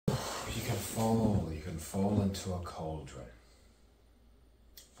You can fall into a cauldron.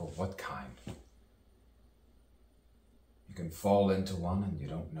 For what kind? You can fall into one and you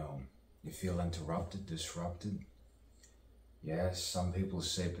don't know. You feel interrupted, disrupted. Yes, some people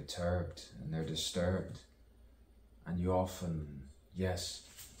say perturbed and they're disturbed. And you often, yes,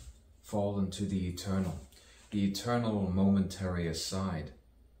 fall into the eternal momentary aside.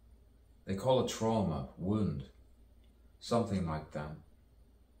 They call it trauma, wound, something like that.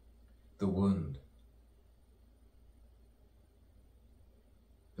 The wound.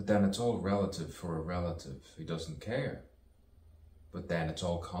 But then it's all relative for a relative who doesn't care. But then it's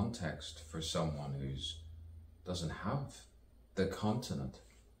all context for someone who doesn't have the continent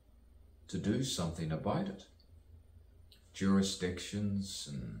to do something about it. Jurisdictions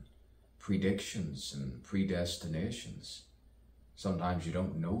and predictions and predestinations. Sometimes you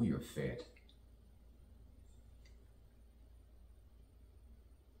don't know your fate.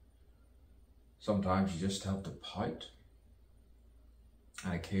 Sometimes you just have to pout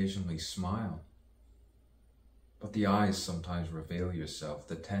and occasionally smile. But the eyes sometimes reveal yourself,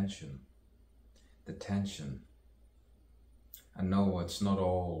 the tension. And no, it's not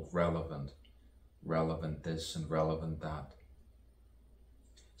all relevant this and relevant that.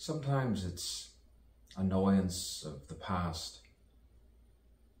 Sometimes it's annoyance of the past.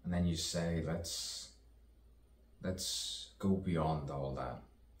 And then you say, let's go beyond all that.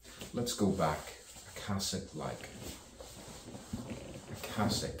 Let's go back, a cassock-like. A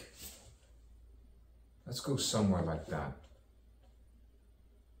cassock. Let's go somewhere like that.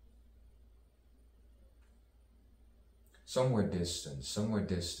 Somewhere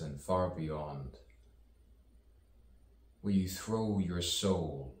distant, far beyond, where you throw your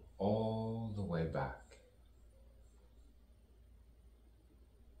soul all the way back.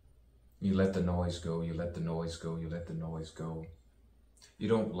 You let the noise go, you let the noise go, you let the noise go. You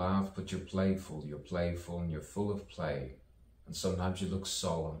don't laugh, but you're playful and you're full of play. And sometimes you look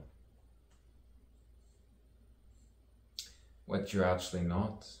solemn. What you're actually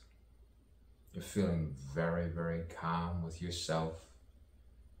not. You're feeling very, very calm with yourself,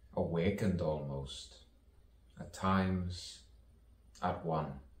 awakened almost, at times at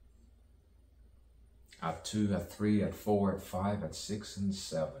 1, at 2, at 3, at 4, at 5, at 6, and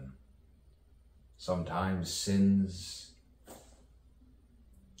 7. Sometimes sins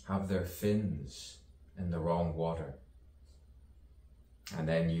have their fins in the wrong water. And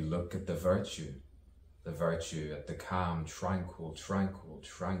then you look at the virtue at the calm, tranquil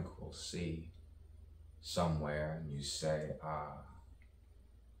sea somewhere, and you say,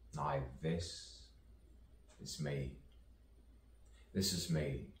 now this is me. This is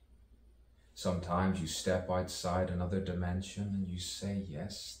me. Sometimes you step outside another dimension and you say,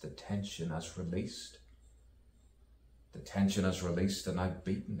 yes, the tension has released. The tension has released and I've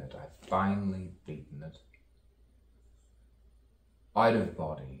beaten it. I've finally beaten it. Out of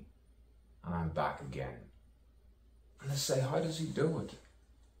body, and I'm back again. And they say, how does he do it?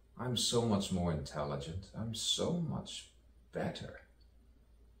 I'm so much more intelligent. I'm so much better.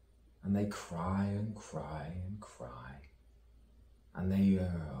 And they cry and cry and cry. And they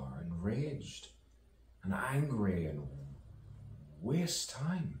are enraged and angry and waste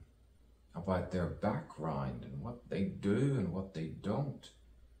time about their background and what they do and what they don't.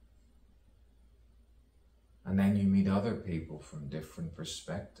 And then you meet other people from different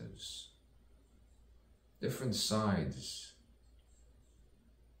perspectives, different sides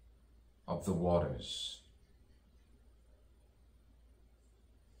of the waters.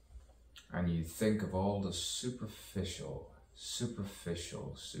 And you think of all the superficial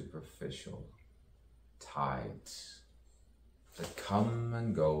tides that come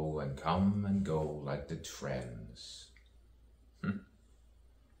and go like the trends.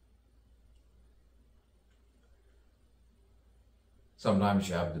 Sometimes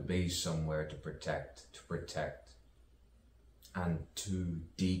you have to be somewhere to protect, and to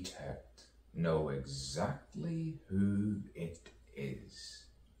detect, know exactly who it is.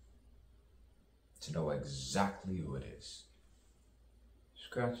 To know exactly who it is.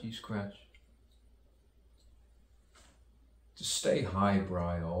 Scratchy scratch. To stay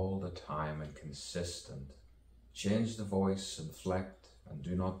highbrow all the time and consistent. Change the voice, inflect, and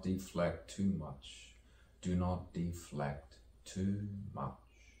do not deflect too much. Do not deflect too much.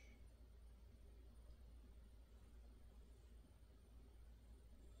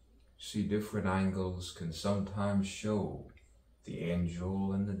 See, different angles can sometimes show the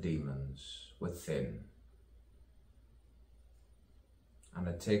angel and the demons within. And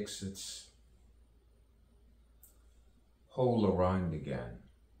it takes its whole around again.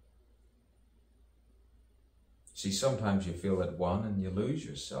 See, sometimes you feel at one and you lose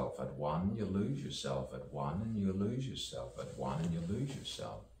yourself. At one, you lose yourself. At one, and you lose yourself. At one, and you lose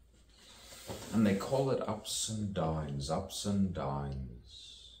yourself. And they call it ups and downs, ups and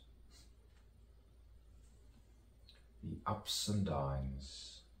downs. The ups and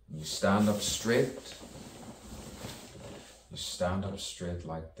downs. And you stand up straight. You stand up straight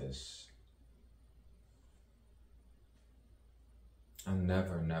like this. And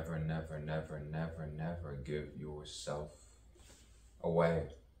never, never, never, never, never, never give yourself away.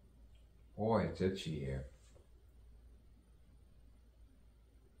 Boy, it's itchy here.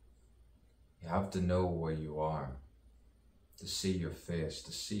 You have to know where you are, to see your face,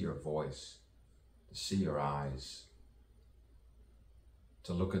 to see your voice, to see your eyes,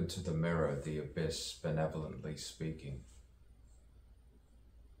 to look into the mirror, the abyss, benevolently speaking,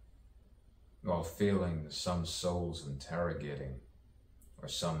 while feeling some souls interrogating, or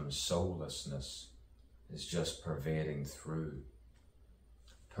some soullessness is just pervading through.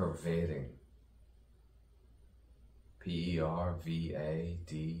 Pervading. P-E-R-V-A-D-I-N-G.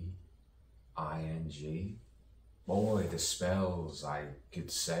 Boy, the spells, I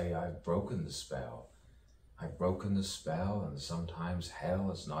could say I've broken the spell. I've broken the spell, and sometimes hell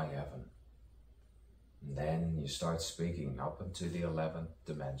is now heaven. And then you start speaking up into the 11th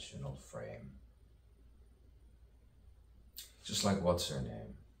dimensional frame. Just like what's her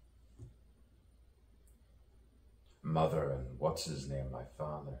name? Mother, and what's his name? My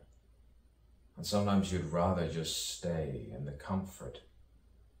father. And sometimes you'd rather just stay in the comfort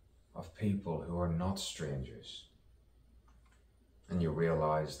of people who are not strangers. And you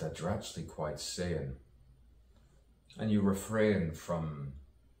realize that you're actually quite sane. And you refrain from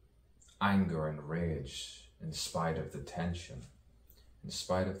anger and rage in spite of the tension. In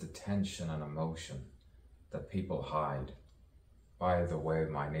spite of the tension and emotion that people hide. By the way,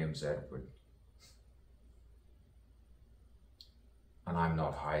 my name's Edward. And I'm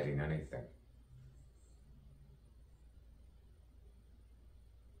not hiding anything.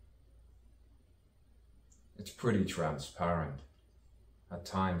 It's pretty transparent. At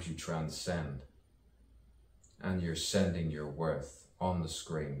times you transcend. And you're sending your worth on the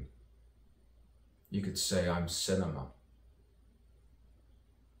screen. You could say I'm cinema.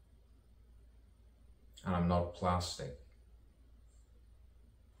 And I'm not plastic.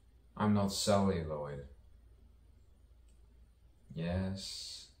 I'm not celluloid.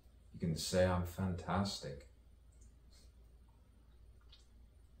 Yes, you can say I'm fantastic.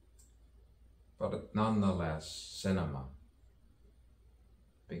 But nonetheless, cinema.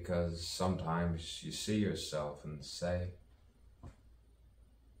 Because sometimes you see yourself and say,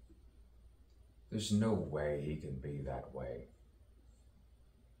 there's no way he can be that way.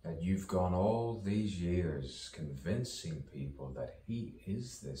 That you've gone all these years convincing people that he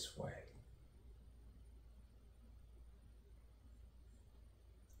is this way.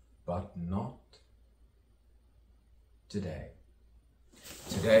 But not today.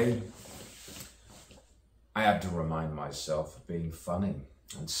 Today, I have to remind myself of being funny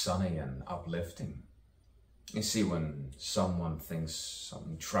and sunny and uplifting. You see, when someone thinks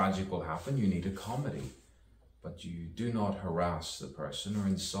something tragic will happen, you need a comedy. But you do not harass the person or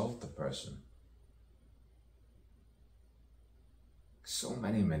insult the person. So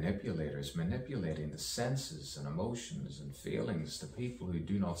many manipulators manipulating the senses and emotions and feelings to people who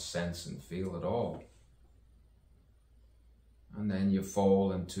do not sense and feel at all. And then you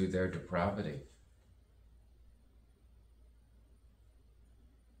fall into their depravity.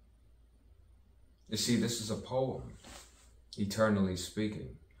 You see, this is a poem, eternally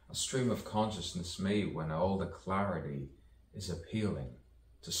speaking. A stream of consciousness made when all the clarity is appealing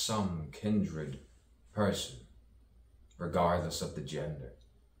to some kindred person, regardless of the gender.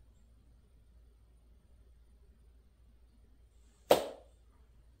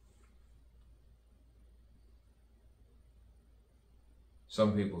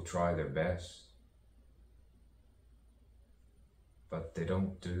 Some people try their best, but they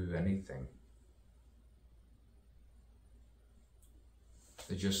don't do anything.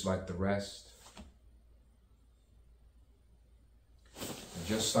 They're just like the rest. They're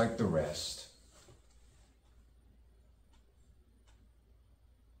just like the rest.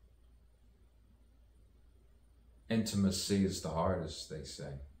 Intimacy is the hardest, they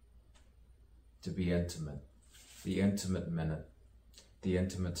say. To be intimate. The intimate minute. The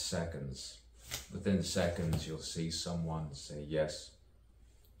intimate seconds. Within seconds, you'll see someone say yes.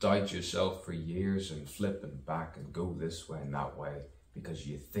 Doubt yourself for years and flip and back and go this way and that way. Because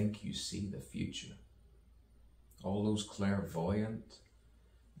you think you see the future. All those clairvoyant,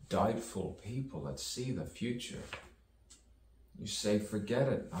 doubtful people that see the future. You say, forget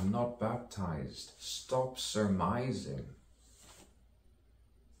it, I'm not baptized. Stop surmising.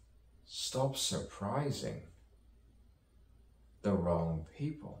 Stop surprising the wrong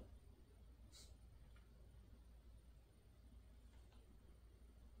people.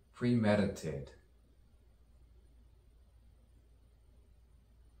 Premeditate.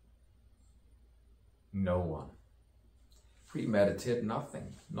 No one. Premeditate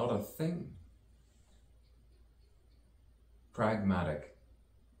nothing, not a thing. Pragmatic.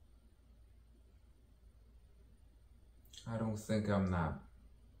 I don't think I'm that.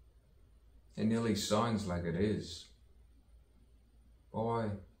 It nearly sounds like it is. Boy,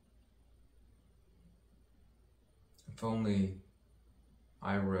 if only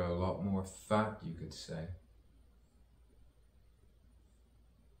I were a lot more fat, you could say.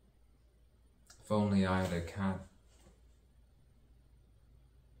 If only I had a cat.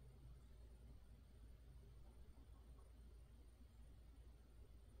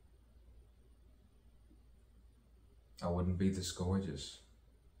 I wouldn't be this gorgeous.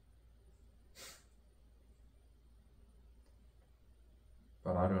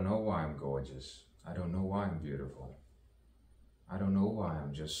 But I don't know why I'm gorgeous. I don't know why I'm beautiful. I don't know why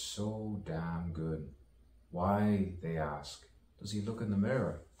I'm just so damn good. Why, they ask. Does he look in the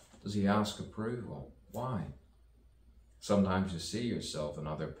mirror? Does he ask approval? Why? Sometimes you see yourself in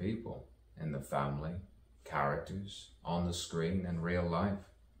other people, in the family, characters, on the screen, in real life.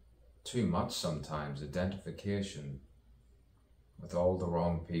 Too much sometimes identification with all the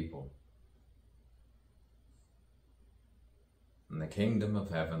wrong people. And the kingdom of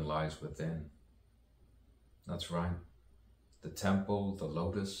heaven lies within. That's right. The temple, the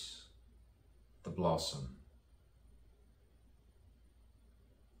lotus, the blossom.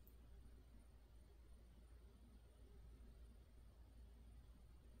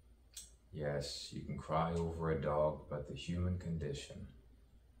 Yes, you can cry over a dog, but the human condition,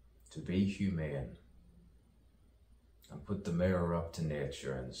 to be humane, and put the mirror up to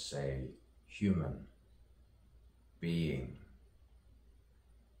nature and say, human, being,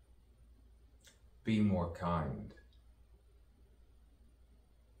 be more kind.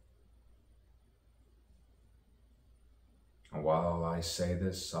 And while I say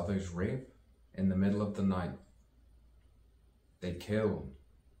this, others rape in the middle of the night. They kill,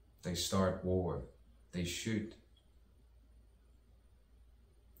 they start war, they shoot,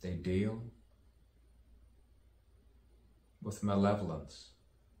 they deal with malevolence.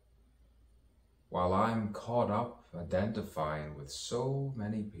 While I'm caught up identifying with so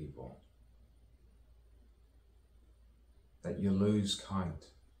many people that you lose count,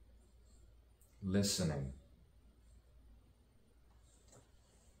 listening.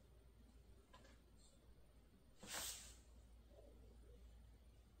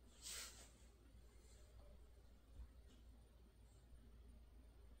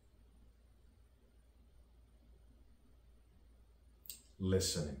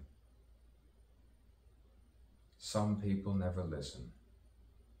 Listening. Some people never listen.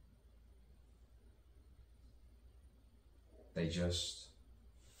 They just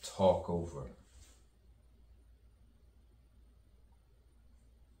talk over.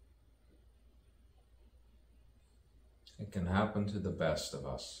 It can happen to the best of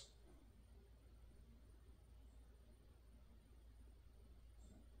us.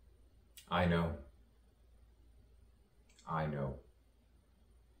 I know. I know.